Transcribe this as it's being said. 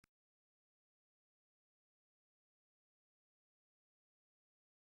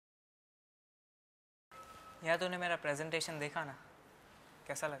यार तूने मेरा प्रेजेंटेशन देखा ना,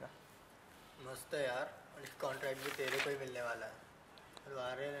 कैसा लगा? मस्त है यार। और इस कॉन्ट्रैक्ट भी तेरे को ही मिलने वाला है। और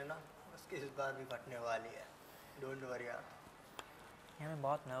वारे ने ना उसकी इस बार भी फटने वाली है। डोंट वरी यार। यार मैं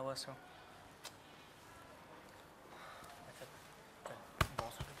बहुत नर्वस हूँ।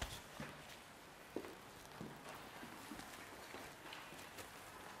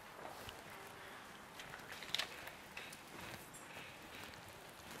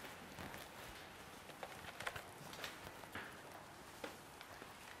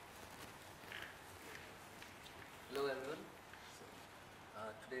 Hello everyone.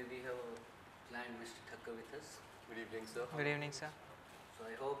 Today we have a client Mr. Thakkar with us. Good evening, sir. Good evening, sir. So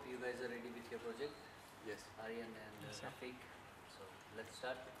I hope you guys are ready with your project. Yes. Aryan and Yes, sir. Rafiq. So let's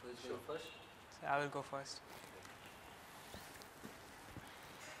start. Who is Sure. going first? So I will go first.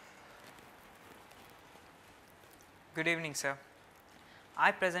 Good evening, sir.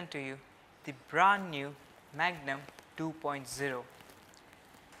 I present to you the brand new Magnum 2.0.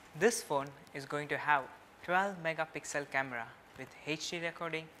 This phone is going to have 12 megapixel camera with HD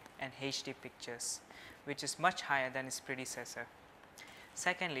recording and HD pictures, which is much higher than its predecessor.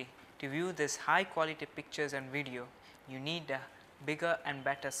 Secondly, to view this high quality pictures and video, you need a bigger and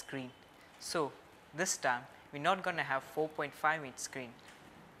better screen. So this time we're not going to have 4.5 inch screen,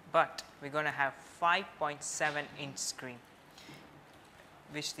 but we're going to have 5.7 inch screen,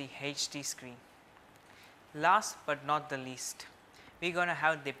 which the HD screen. Last but not the least, we're going to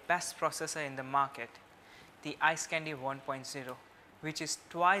have the best processor in the market, the Ice Candy 1.0, which is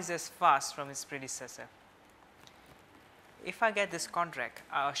twice as fast from its predecessor. If I get this contract,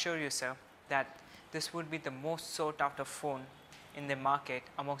 I assure you, sir, that this would be the most sought after phone in the market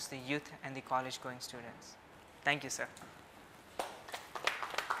amongst the youth and the college going students. Thank you, sir.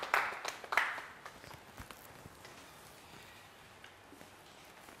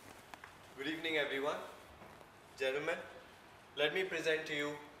 Good evening, everyone. Gentlemen, let me present to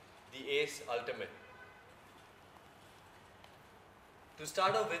you the Ace Ultimate. To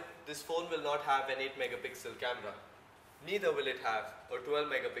start off with, this phone will not have an 8 megapixel camera. Neither will it have a 12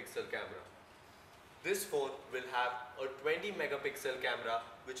 megapixel camera. This phone will have a 20 megapixel camera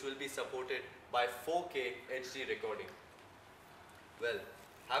which will be supported by 4K HD recording. Well,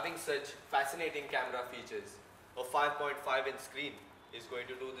 having such fascinating camera features, a 5.5 inch screen is going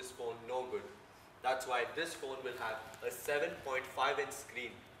to do this phone no good. That's why this phone will have a 7.5 inch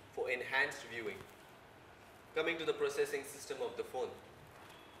screen for enhanced viewing. Coming to the processing system of the phone,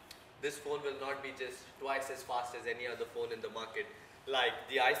 this phone will not be just twice as fast as any other phone in the market like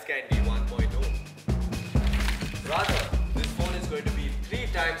the Ice Candy 1.0. Rather, this phone is going to be 3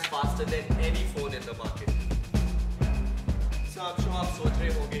 times faster than any phone in the market. So I'm sure आप सोच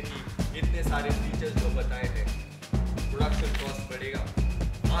रहे होंगे कि इतने सारे features जो बताए हैं, प्रोडक्शन कॉस्ट बढ़ेगा.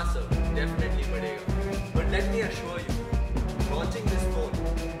 हाँ sir, definitely बढ़ेगा. But let me assure you, launching this phone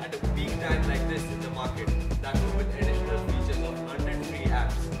at a peak time like this in the market, that too with additional features of 100 free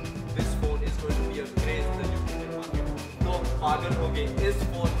apps, this phone is going to be a craze in the European market. तो पागल हो गए इस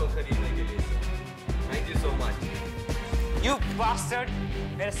phone को खरीदने के लिए sir. Thank you so much. You bastard!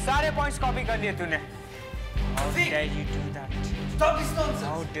 मेरे सारे points copy कर लिए तूने. How dare you do that? Stop this nonsense!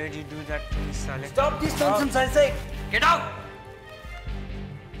 How dare you do that to me, साले? Stop this nonsense, I say! Get out!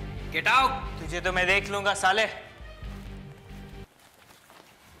 Get out! तुझे तो मैं देख लूँगा, साले.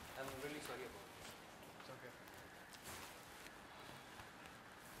 I'm really sorry about this. It's okay.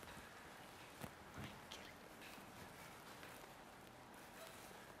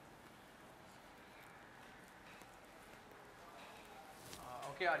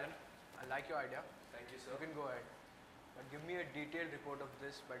 Okay, Aryan, I like your idea. Thank you, sir. You can go ahead. But give me a detailed report of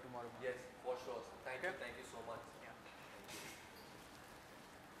this by tomorrow morning. Yes, for sure, sir. Thank Okay. you. Thank you so much. Yeah.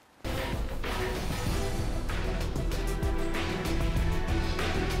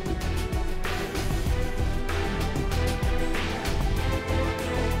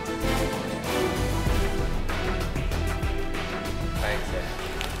 Thanks, sir.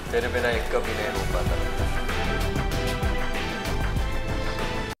 तेरे बिना एक कभी नहीं हो पाता.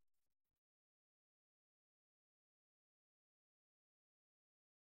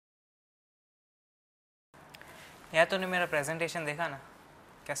 यार तूने मेरा प्रेजेंटेशन देखा ना,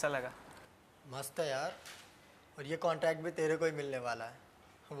 कैसा लगा? मस्त है यार। और ये कॉन्ट्रैक्ट भी तेरे को ही मिलने वाला है।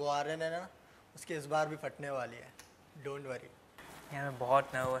 वो आर्यन है ना, उसकी इस बार भी फटने वाली है। Don't worry. यार मैं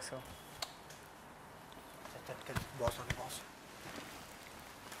बहुत नर्वस हूँ. चल बॉस हो गया boss.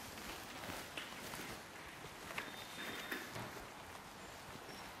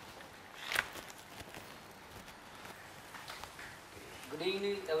 Good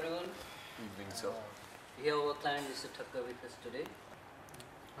evening, everyone. Evening, sir. We have our client Mr. Thakkar with us today.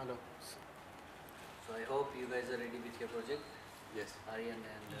 Hello. So So I hope you guys are ready with your project, Yes. Aryan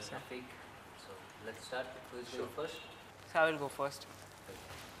and Yes, sir. Rafiq. So let's start. Who is Sure. going first? So I will go first.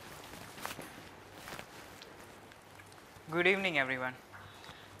 Good evening everyone.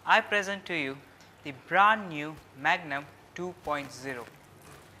 I present to you the brand new Magnum 2.0.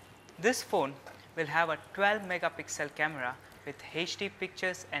 This phone will have a 12 megapixel camera with HD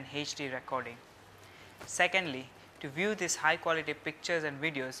pictures and HD recording. Secondly, to view these high quality pictures and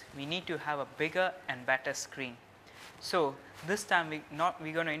videos, we need to have a bigger and better screen. So this time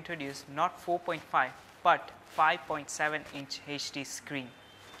we're going to introduce not 4.5 but 5.7 inch HD screen.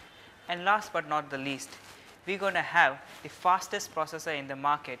 And last but not the least, we're going to have the fastest processor in the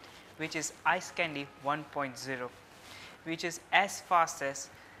market, which is Ice Candy 1.0, which is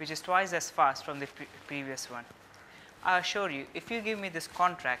twice as fast from the previous one. I assure you, if you give me this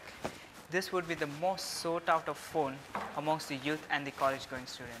contract, this would be the most sought out of phone amongst the youth and the college going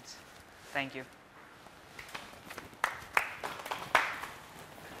students. Thank you.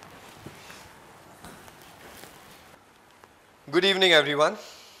 Good evening everyone.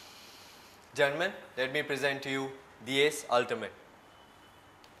 Gentlemen, let me present to you the Ace Ultimate.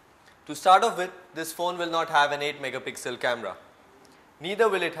 To start off with, this phone will not have an 8 megapixel camera. Neither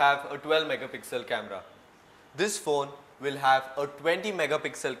will it have a 12 megapixel camera. This phone will have a 20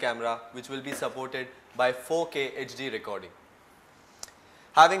 megapixel camera which will be supported by 4K HD recording.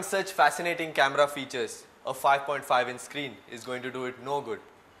 Having such fascinating camera features, a 5.5 inch screen is going to do it no good.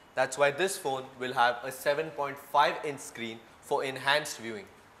 That's why this phone will have a 7.5 inch screen for enhanced viewing.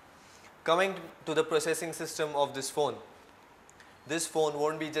 Coming to the processing system of this phone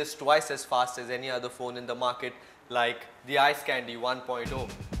won't be just twice as fast as any other phone in the market like the Ice Candy 1.0.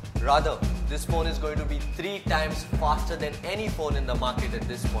 Rather, this phone is going to be 3 times faster than any phone in the market at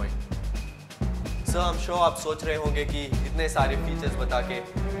this point. Sir, I'm sure आप सोच रहे होंगे कि इतने सारे features बता के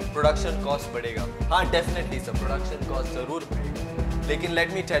production cost बढ़ेगा. हाँ, definitely sir, प्रोडक्शन कॉस्ट जरूर बढ़ेगा. लेकिन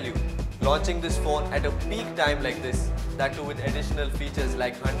let me tell you, launching this phone at a peak time like this, that too with additional features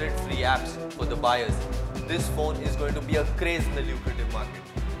like 100 free apps for the buyers, this phone is going to be a craze in the lucrative market.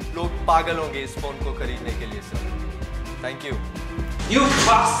 लोग पागल होंगे इस phone को खरीदने के लिए sir. Thank you. You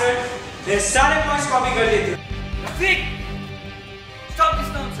bastard! Their सारे points copy कर लिए थे. Rafiq! Stop this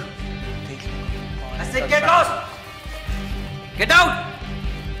nonsense! I said get lost! Get out!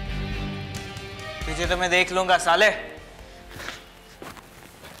 तुझे तो मैं देख लूंगा साले.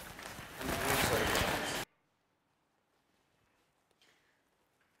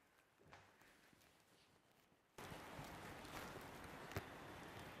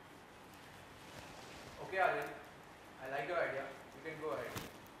 Okay, Aryan, I like your idea. You can go ahead.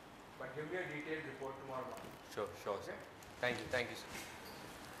 But give me a detailed report tomorrow morning. Sure, sir. Thank you, sir.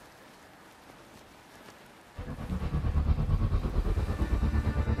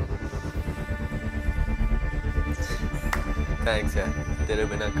 Thanks यार, तेरे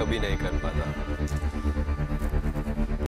बिना कभी नहीं कर पाता.